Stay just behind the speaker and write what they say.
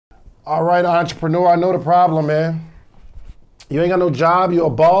All right, entrepreneur, I know the problem, man. You ain't got no job, you're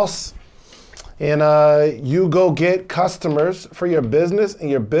a boss, and you go get customers for your business, and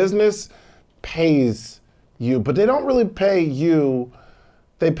your business pays you, but they don't really pay you,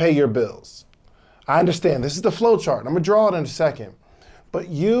 they pay your bills. I understand, this is the flow chart. I'm gonna draw it in a second. But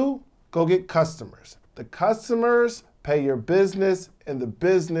you go get customers. The customers pay your business, and the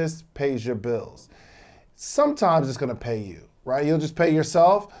business pays your bills. Sometimes it's gonna pay you, right? You'll just pay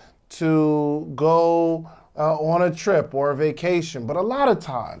yourself to go on a trip or a vacation. But a lot of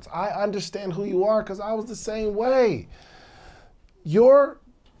times, I understand who you are because I was the same way. Your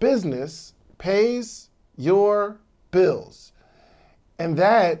business pays your bills. And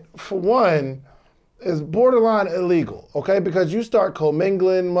that, for one, is borderline illegal, okay? Because you start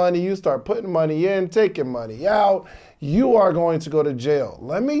commingling money, you start putting money in, taking money out, you are going to go to jail.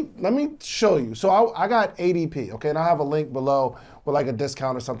 Let me show you. So I got ADP, okay? And I have a link below with like a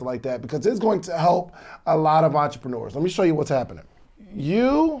discount or something like that because it's going to help a lot of entrepreneurs. Let me show you what's happening.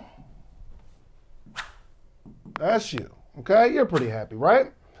 That's you, okay? You're pretty happy,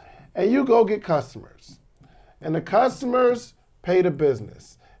 right? And you go get customers. And the customers pay the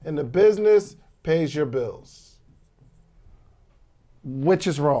business. And the business pays your bills, which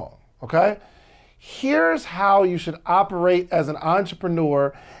is wrong, okay? Here's how you should operate as an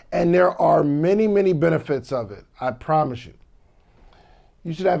entrepreneur, and there are many, many benefits of it, I promise you.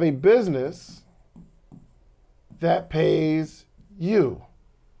 You should have a business that pays you,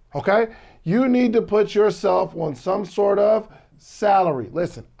 okay? You need to put yourself on some sort of salary.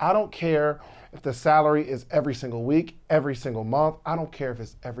 Listen, I don't care if the salary is every single week, every single month. I don't care if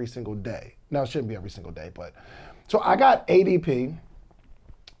it's every single day. Now, it shouldn't be every single day, but. So I got ADP,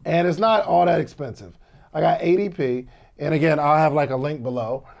 and it's not all that expensive. I got ADP, and again, I'll have like a link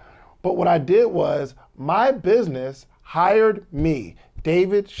below. But what I did was my business hired me,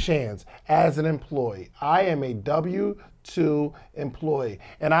 David Shands, as an employee. I am a W-2 employee.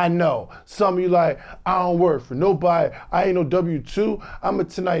 And I know some of you like, I don't work for nobody. I ain't no W-2. I'm a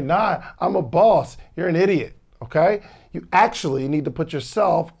 1099. I'm a boss. You're an idiot, okay? You actually need to put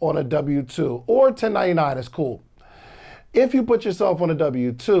yourself on a W-2 or 1099 is cool. If you put yourself on a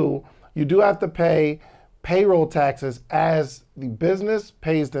W-2, you do have to pay payroll taxes as the business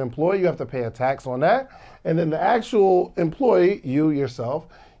pays the employee. You have to pay a tax on that. And then the actual employee, you yourself,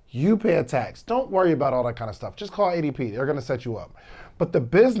 you pay a tax. Don't worry about all that kind of stuff. Just call ADP. They're going to set you up. But the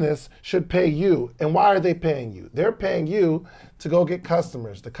business should pay you. And why are they paying you? They're paying you to go get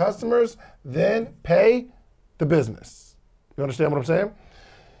customers. The customers then pay the business. You understand what I'm saying?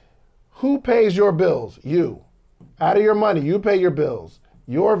 Who pays your bills? You. Out of your money, you pay your bills,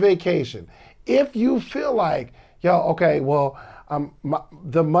 your vacation. If you feel like, yo, okay, well,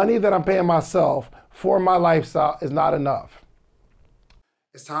 the money that I'm paying myself for my lifestyle is not enough.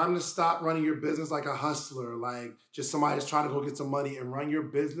 It's time to stop running your business like a hustler, like just somebody that's trying to go get some money, and run your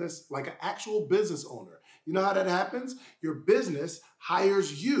business like an actual business owner. You know how that happens? Your business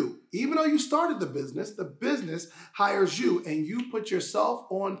hires you. Even though you started the business hires you, and you put yourself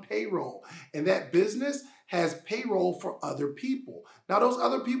on payroll. And that business has payroll for other people. Now, those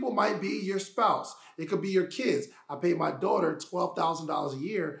other people might be your spouse. It could be your kids. I pay my daughter $12,000 a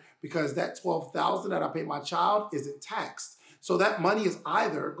year because that $12,000 that I pay my child isn't taxed. So that money is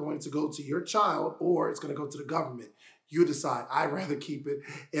either going to go to your child or it's going to go to the government. You decide. I'd rather keep it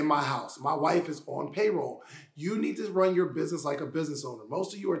in my house. My wife is on payroll. You need to run your business like a business owner.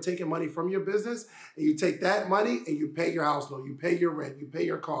 Most of you are taking money from your business, and you take that money and you pay your house note, you pay your rent, you pay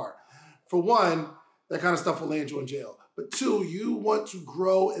your car. For one, that kind of stuff will land you in jail. But two, you want to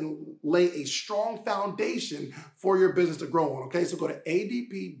grow and lay a strong foundation for your business to grow on, okay? So go to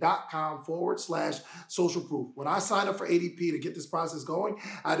adp.com/social proof. When I signed up for ADP to get this process going,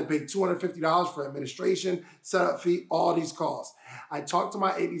 I had to pay $250 for administration, setup fee, all these costs. I talked to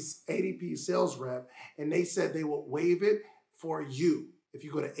my ADP sales rep, and they said they will waive it for you if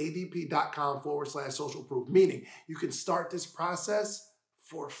you go to adp.com/social proof, meaning you can start this process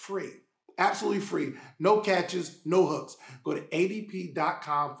for free. Absolutely free. No catches, no hooks. Go to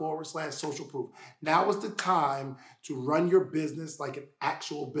adp.com/social proof. Now is the time to run your business like an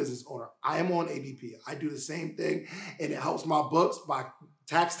actual business owner. I am on ADP. I do the same thing, and it helps my books by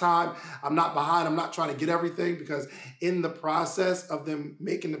tax time. I'm not behind. I'm not trying to get everything because in the process of them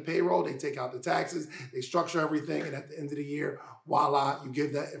making the payroll, they take out the taxes, they structure everything, and at the end of the year, voila, you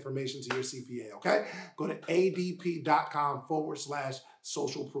give that information to your CPA, okay? Go to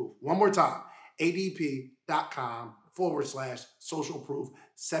adp.com/social proof. One more time, adp.com/social proof.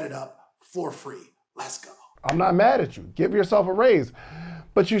 Set it up for free. Let's go. I'm not mad at you. Give yourself a raise.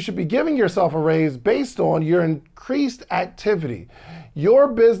 But you should be giving yourself a raise based on your increased activity. Your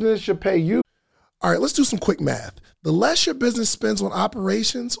business should pay you. All right, let's do some quick math. The less your business spends on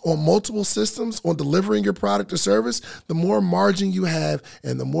operations, on multiple systems, on delivering your product or service, the more margin you have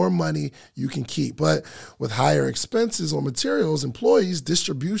and the more money you can keep. But with higher expenses on materials, employees,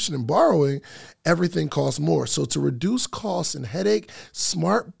 distribution, and borrowing, everything costs more. So to reduce costs and headache,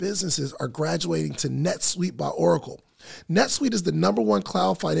 smart businesses are graduating to NetSuite by Oracle. NetSuite is the #1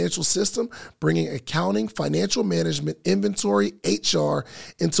 cloud financial system, bringing accounting, financial management, inventory, HR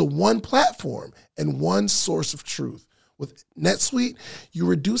into one platform and one source of truth. With NetSuite, you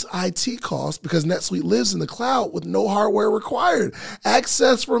reduce IT costs because NetSuite lives in the cloud with no hardware required.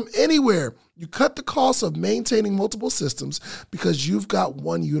 Access from anywhere. You cut the cost of maintaining multiple systems because you've got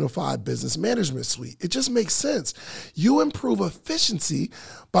one unified business management suite. It just makes sense. You improve efficiency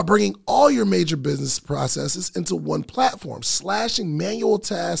by bringing all your major business processes into one platform, slashing manual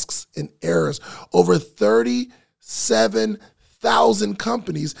tasks and errors. Over 37,000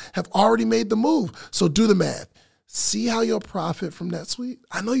 companies have already made the move. So do the math. See how you'll profit from NetSuite?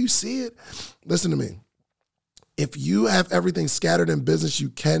 I know you see it. Listen to me. If you have everything scattered in business,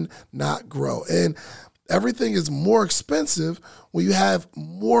 you cannot grow. And everything is more expensive when you have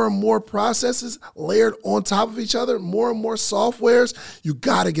more and more processes layered on top of each other, more and more softwares. You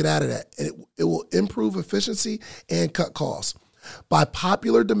got to get out of that. And it will improve efficiency and cut costs. By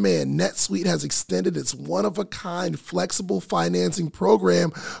popular demand, NetSuite has extended its one-of-a-kind flexible financing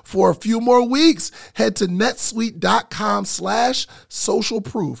program for a few more weeks. Head to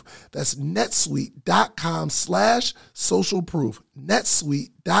netsuite.com/socialproof. That's netsuite.com/socialproof.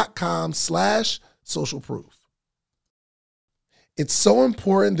 netsuite.com/socialproof. It's so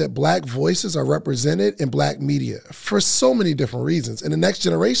important that Black voices are represented in Black media for so many different reasons. And the next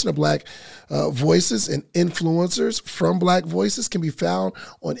generation of Black voices and influencers from Black voices can be found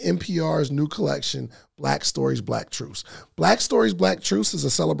on NPR's new collection, Black Stories, Black Truths. Black Stories, Black Truths is a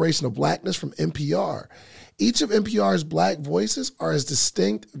celebration of Blackness from NPR. Each of NPR's Black voices are as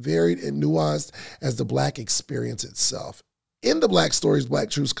distinct, varied, and nuanced as the Black experience itself. In the Black Stories,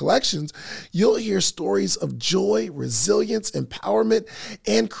 Black Truths collections, you'll hear stories of joy, resilience, empowerment,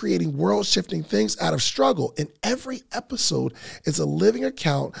 and creating world-shifting things out of struggle. And every episode is a living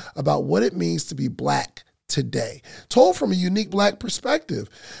account about what it means to be Black today, told from a unique Black perspective.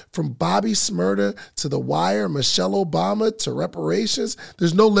 From Bobby Shmurda to The Wire, Michelle Obama to reparations,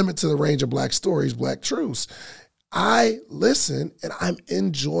 there's no limit to the range of Black stories, Black truths. I listen and I'm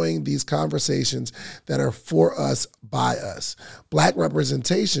enjoying these conversations that are for us, by us. Black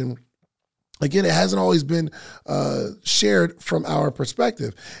representation, again, it hasn't always been shared from our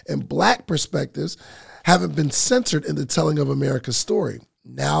perspective. And Black perspectives haven't been centered in the telling of America's story.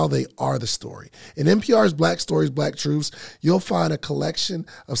 Now they are the story. In NPR's Black Stories, Black Truths, you'll find a collection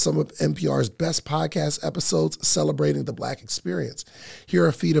of some of NPR's best podcast episodes celebrating the Black experience. Here are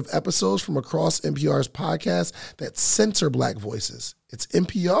a feed of episodes from across NPR's podcasts that center Black voices. It's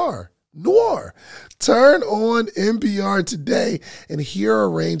NPR Noir. Turn on NPR today and hear a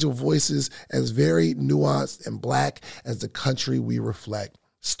range of voices as very nuanced and Black as the country we reflect.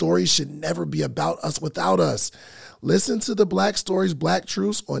 Stories should never be about us without us. Listen to the Black Stories, Black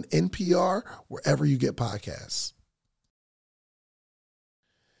Truths on NPR, wherever you get podcasts.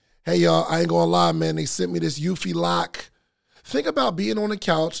 Hey, y'all, I ain't gonna lie, man. They sent me this Eufy lock. Think about being on the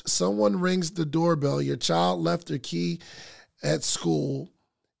couch. Someone rings the doorbell. Your child left their key at school,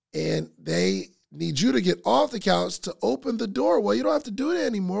 and they need you to get off the couch to open the door. Well, you don't have to do it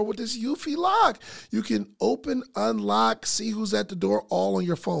anymore with this Eufy lock. You can open, unlock, see who's at the door all on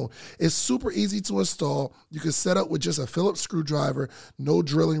your phone. It's super easy to install. You can set up with just a Phillips screwdriver, no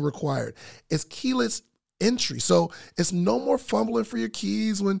drilling required. It's keyless entry, so it's no more fumbling for your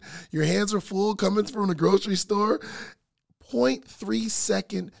keys when your hands are full coming from the grocery store. 0.3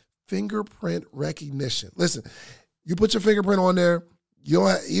 second fingerprint recognition. Listen, you put your fingerprint on there. You don't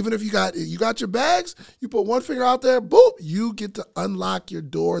have, even if you got your bags, you put one finger out there, boop, you get to unlock your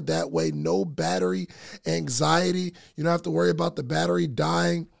door that way. No battery anxiety. You don't have to worry about the battery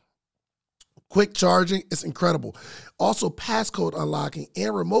dying. Quick charging, it's incredible. Also passcode unlocking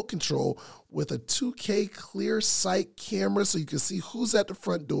and remote control with a 2K clear sight camera so you can see who's at the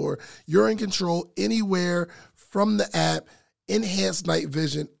front door. You're in control anywhere from the app. Enhanced night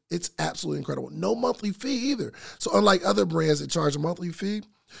vision. It's absolutely incredible. No monthly fee either. So unlike other brands that charge a monthly fee,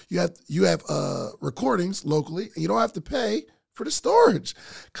 you have recordings locally, and you don't have to pay for the storage.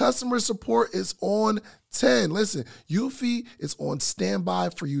 Customer support is on 10. Listen, Eufy is on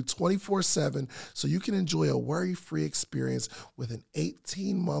standby for you 24/7 so you can enjoy a worry-free experience with an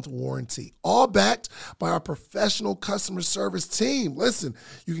 18-month warranty, all backed by our professional customer service team. Listen,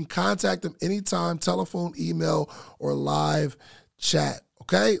 you can contact them anytime, telephone, email, or live chat,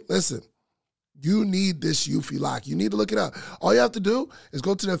 okay? Listen, you need this Eufy lock. You need to look it up. All you have to do is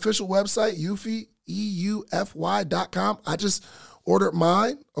go to the official website, Eufy, EUFY.com. I just ordered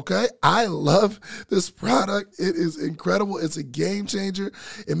mine, okay? I love this product. It is incredible. It's a game changer.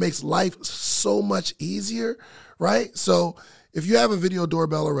 It makes life so much easier, right? So if you have a video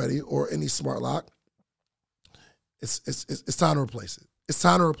doorbell already or any smart lock, it's time to replace it. It's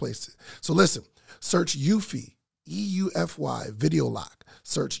time to replace it. So listen, search Eufy, EUFY, video lock.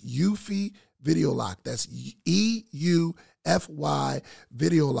 Search Eufy Video Lock. That's EUFY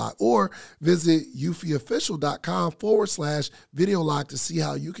Video Lock. Or visit eufyofficial.com/video lock to see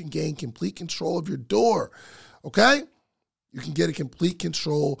how you can gain complete control of your door. Okay? You can get a complete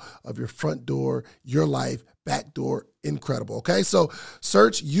control of your front door, your life, back door. Incredible. Okay? So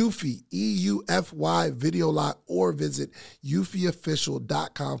search Eufy, EUFY Video Lock, or visit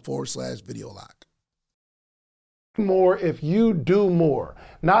eufyofficial.com/video lock. More if you do more,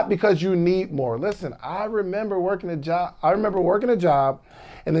 not because you need more. Listen, I remember working a job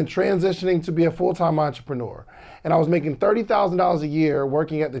and then transitioning to be a full-time entrepreneur. And I was making $30,000 a year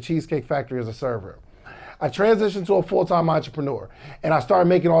working at the Cheesecake Factory as a server. I transitioned to a full-time entrepreneur and I started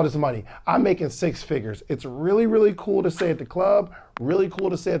making all this money. I'm making six figures. It's really, really cool to say at the club, really cool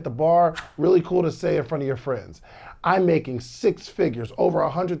to say at the bar, really cool to say in front of your friends. I'm making six figures, over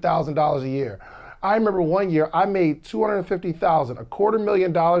 $100,000 a year. I remember one year I made $250,000,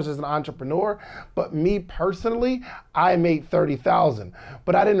 $250,000 as an entrepreneur, but me personally, I made $30,000.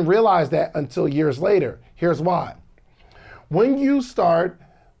 But I didn't realize that until years later. Here's why. When you start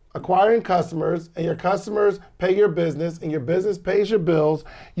acquiring customers and your customers pay your business and your business pays your bills,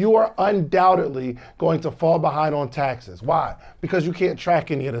 you are undoubtedly going to fall behind on taxes. Why? Because you can't track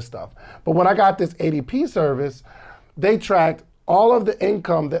any of this stuff. But when I got this ADP service, they tracked all of the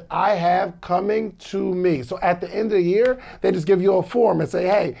income that I have coming to me. So at the end of the year, they just give you a form and say,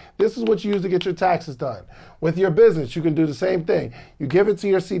 hey, this is what you use to get your taxes done. With your business, you can do the same thing. You give it to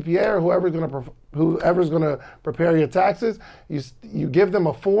your CPA or whoever's gonna prepare your taxes. You give them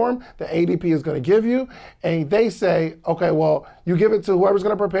a form that ADP is gonna give you, and they say, okay, well, you give it to whoever's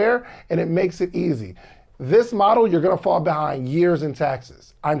gonna prepare, and it makes it easy. This model, you're gonna fall behind years in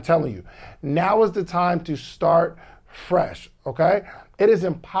taxes. I'm telling you. Now is the time to start fresh, okay? It is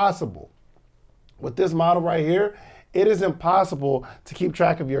impossible. With this model right here, it is impossible to keep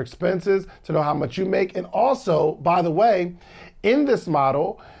track of your expenses, to know how much you make. And also, by the way, in this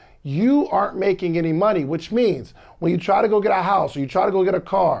model, you aren't making any money, which means when you try to go get a house or you try to go get a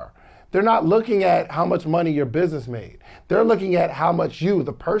car, they're not looking at how much money your business made. They're looking at how much you,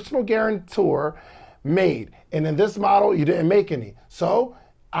 the personal guarantor, made. And in this model, you didn't make any. So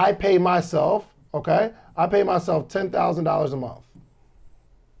I pay myself, okay? I pay myself $10,000 a month.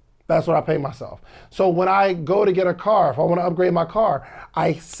 That's what I pay myself. So when I go to get a car, if I want to upgrade my car,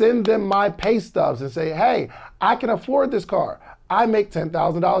 I send them my pay stubs and say, hey, I can afford this car. I make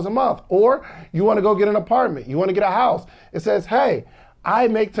 $10,000 a month. Or you want to go get an apartment, you want to get a house. It says, hey, I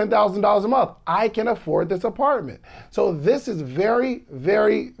make $10,000 a month. I can afford this apartment. So this is very,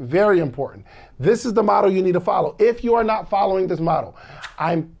 very, very important. This is the model you need to follow. If you are not following this model,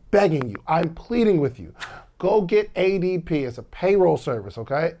 I'm begging you, I'm pleading with you, go get ADP. It's a payroll service,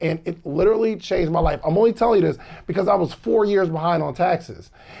 okay? And it literally changed my life. I'm only telling you this because I was 4 years behind on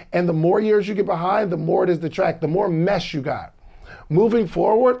taxes. And the more years you get behind, the more it is to track, the more mess you got. Moving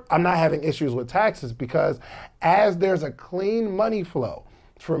forward, I'm not having issues with taxes because as there's a clean money flow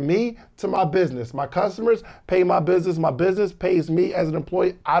from me to my business, my customers pay my business pays me as an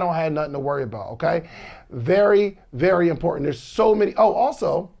employee, I don't have nothing to worry about, okay? Very, very important. There's so many,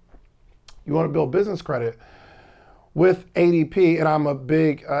 also, you want to build business credit with ADP, and I'm a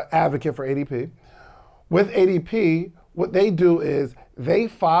big advocate for ADP. With ADP, what they do is they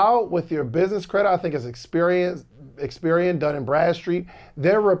file with your business credit. I think it's Experian, Dun and Bradstreet.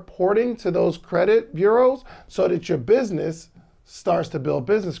 They're reporting to those credit bureaus so that your business starts to build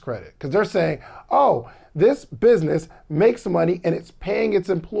business credit. Because they're saying, oh, this business makes money and it's paying its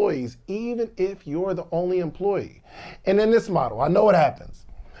employees, even if you're the only employee. And in this model, I know what happens.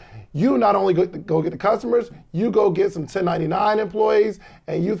 You not only go get the customers, you go get some 1099 employees,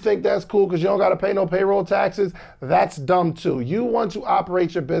 and you think that's cool because you don't got to pay no payroll taxes. That's dumb too. You want to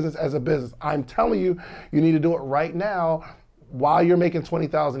operate your business as a business. I'm telling you, you need to do it right now while you're making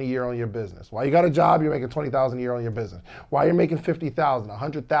 $20,000 a year on your business. While you got a job, you're making $20,000 a year on your business. While you're making $50,000,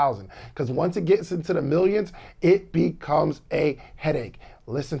 $100,000, because once it gets into the millions, it becomes a headache.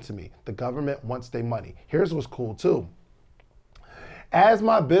 Listen to me. The government wants their money. Here's what's cool too. As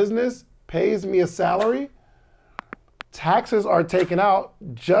my business pays me a salary, taxes are taken out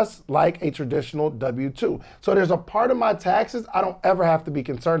just like a traditional W-2. So there's a part of my taxes I don't ever have to be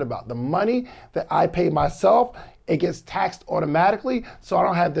concerned about. The money that I pay myself, it gets taxed automatically, so I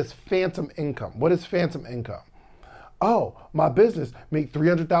don't have this phantom income. What is phantom income? Oh, my business makes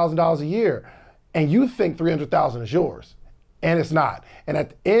 $300,000 a year, and you think $300,000 is yours, and it's not. And at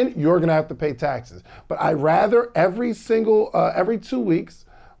the end, you're gonna have to pay taxes. But I'd rather every 2 weeks,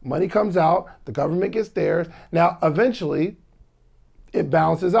 money comes out, the government gets theirs. Now, eventually, it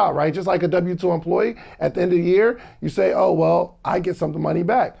balances out, right? Just like a W-2 employee, at the end of the year, you say, oh, well, I get some of the money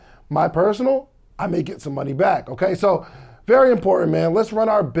back. My personal, I may get some money back, okay? So very important, man. Let's run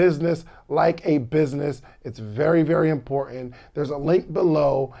our business like a business. It's very, very important. There's a link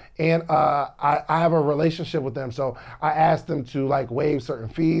below, and I have a relationship with them. So I asked them to like waive certain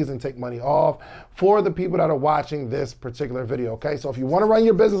fees and take money off for the people that are watching this particular video, okay? So if you want to run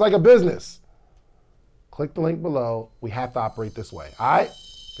your business like a business, click the link below. We have to operate this way, all right?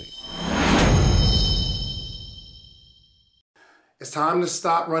 Peace. It's time to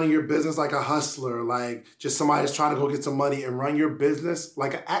stop running your business like a hustler, like just somebody that's trying to go get some money, and run your business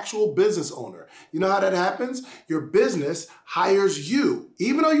like an actual business owner. You know how that happens? Your business hires you.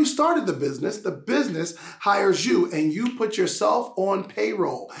 Even though you started the business hires you, and you put yourself on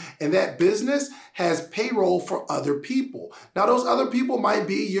payroll. And that business has payroll for other people. Now, those other people might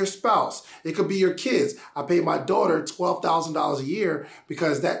be your spouse. It could be your kids. I pay my daughter $12,000 a year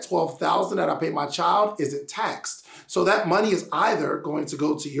because that $12,000 that I pay my child isn't taxed. So that money is either going to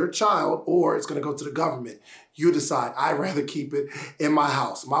go to your child or it's going to go to the government. You decide. I'd rather keep it in my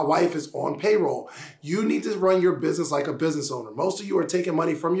house. My wife is on payroll. You need to run your business like a business owner. Most of you are taking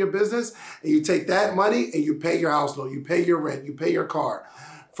money from your business, and you take that money and you pay your house note, you pay your rent, you pay your car.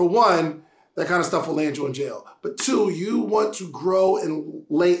 For one, that kind of stuff will land you in jail. But two, you want to grow and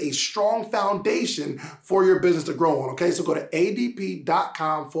lay a strong foundation for your business to grow on, okay? So go to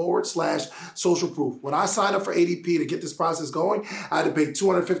adp.com/social proof. When I signed up for ADP to get this process going, I had to pay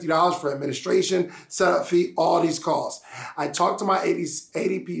 $250 for administration, setup fee, all these costs. I talked to my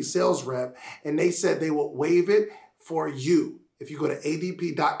ADP sales rep, and they said they will waive it for you if you go to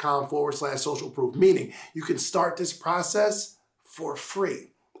adp.com/social proof, meaning you can start this process for free.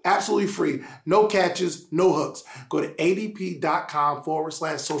 Absolutely free. No catches, no hooks. Go to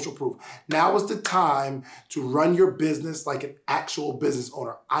adp.com/social proof. Now is the time to run your business like an actual business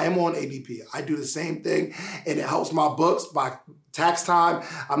owner. I am on ADP. I do the same thing, and it helps my books by tax time.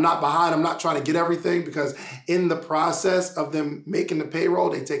 I'm not behind. I'm not trying to get everything, because in the process of them making the payroll,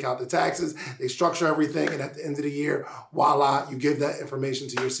 they take out the taxes, they structure everything, and at the end of the year, voila, you give that information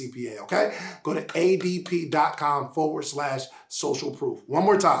to your CPA, okay? Go to adp.com/social proof. One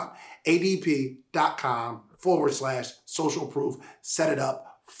more time, adp.com/social proof. Set it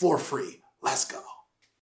up for free. Let's go.